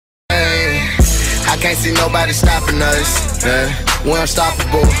I can't see nobody stopping us. Yeah, we're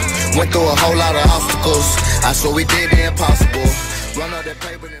unstoppable. Went through a whole lot of obstacles. I swear we did the impossible. Run up that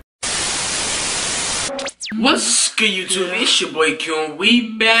paper. What's good, YouTube? It's your boy Q, and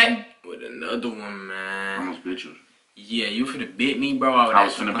we back with another one, man. I almost bit you. Yeah, you finna bit me, bro. I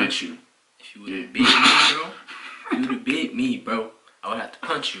was finna bit you. If you would've bit me, bro, you would've bit me, bro. I would have to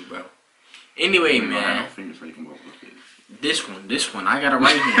punch you, bro. Anyway, man. This one, I got it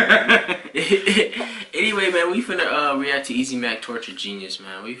right here. Anyway, man, we finna react to Eazy Mac Torture Genius,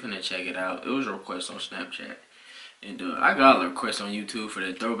 man. We finna check it out. It was a request on Snapchat. And I got a request on YouTube for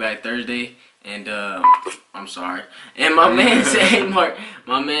the Throwback Thursday. And I'm sorry. And my man's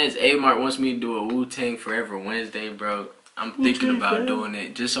A-Mark wants me to do a Wu-Tang Forever Wednesday, bro. I'm thinking about doing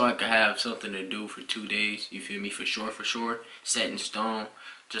it just so I can have something to do for 2 days. You feel me? For sure. Set in stone.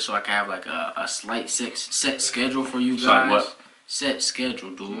 Just so I can have like a slight set schedule for you guys. Like what? Set schedule,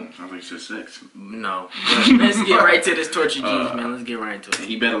 dude. I think it's just sex. No. Let's get right to this Torture Genius, man. Let's get right into it.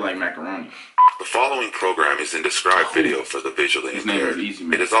 He better like macaroni. The following program is in described video for the visually impaired.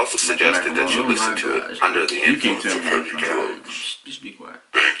 Eazy, it is also suggested that you listen to it under the influence of heavy drugs. Just be quiet.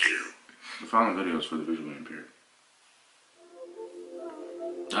 Thank you. The following video is for the visually impaired.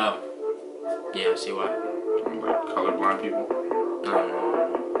 Oh. Yeah, I see why. Like colorblind people?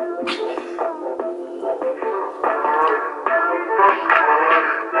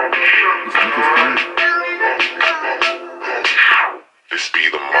 This be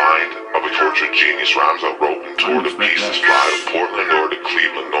the mind of a tortured genius. Rhymes are roping toward the pieces. Fly to Portland or to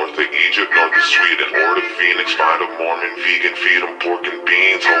Cleveland, north of Egypt, north of Sweden, or to Phoenix. Find a Mormon vegan, feed him pork and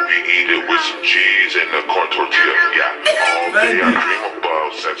beans. Hope he eat it with some cheese and a corn tortilla. Yeah, all day I dream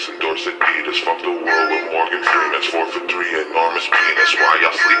about sex and Dorset Adidas. Fuck the world with Morgan Freeman's 4 for 3 enormous penis. Why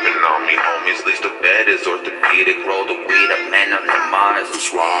y'all sleeping on me, homies? At least the bed is orthopedic. Roll the weed up, man, on the Mars. That's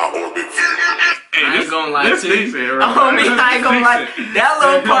why I orbit vegan. I ain't gonna lie to you. Homie, I ain't gonna lie. That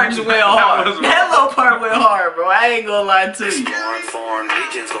little part just went hard. That little part went hard, bro. I ain't gonna lie to you. Exploring foreign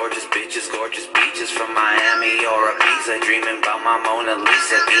regions, gorgeous bitches, gorgeous beaches from Miami or Ibiza. Dreaming about my Mona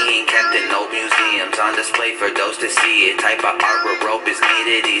Lisa being kept in old museums on display for those to see. A type of art where rope is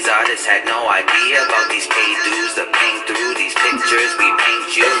needed. These artists had no idea about these paid dues that paint through these pictures. We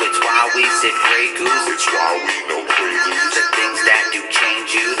paint you. It's why we sit Grey Goose. It's why we know preludes. The things that do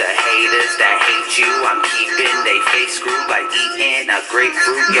change you, the haters that hate you, I'm keeping they face screwed like eating a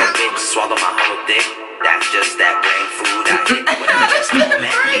grapefruit. Yo, bitch, swallow my whole dick. That's just that brain food. I hit when I just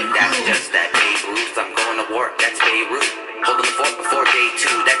man. That's just that Babe Ruth. I'm going to work. That's Beirut. Holding the fort before day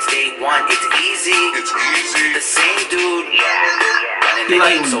 2. That's day 1. It's easy. It's easy. The same dude. Yeah. Running the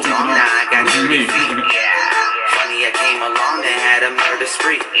game so long now I got 30 feet. Yeah. Funny I came along and had a murder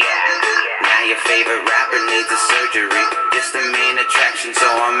spree. Yeah. Now your favorite rapper needs a surgery. It's the main attraction, so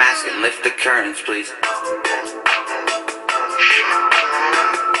I'm asking, lift the curtains, please.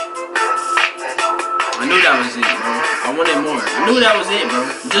 I knew that was it, bro. I wanted more. I knew that was it, bro.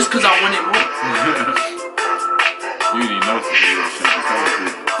 Just cause I wanted more. You didn't know the video shit.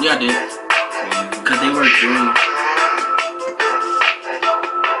 Yeah, I did. Cause they were doing.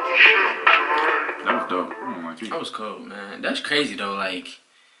 That was dope. That was cool, man. That's crazy though. Like,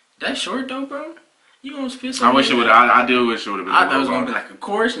 that's short though, bro. You gonna spit something? I wish it would. I do wish it would have been. I thought it was gonna be like a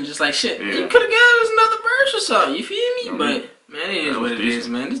chorus and just like shit. Yeah. You could have given us another verse or something. You feel me? But man, it is what it is,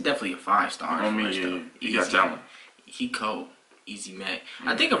 man. It's definitely a 5-star. I mean, yeah. He got talent. He cold. Eazy Mac.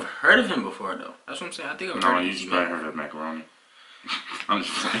 I think I've heard of him before though. That's what I'm saying. I think I've heard of Eazy Mac. Heard of macaroni. I'm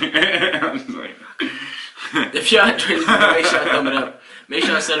just saying. I'm just like. If y'all enjoyed this video, make sure I thumb it up. Make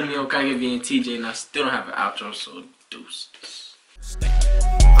sure I set me on KGV and TJ, and I still don't have an outro, so deuces.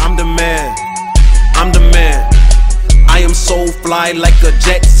 I'm the man. I'm the man. I am so fly like a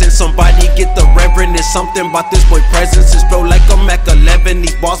jet. Since somebody get the reverend. There's something about this boy presence. It's flow like a Mac 11.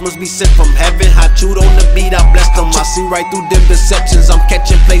 These bars must be sent from heaven. Hot chewed on the beat, I blessed them. I see right through them deceptions. I'm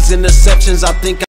catching plays interceptions. I think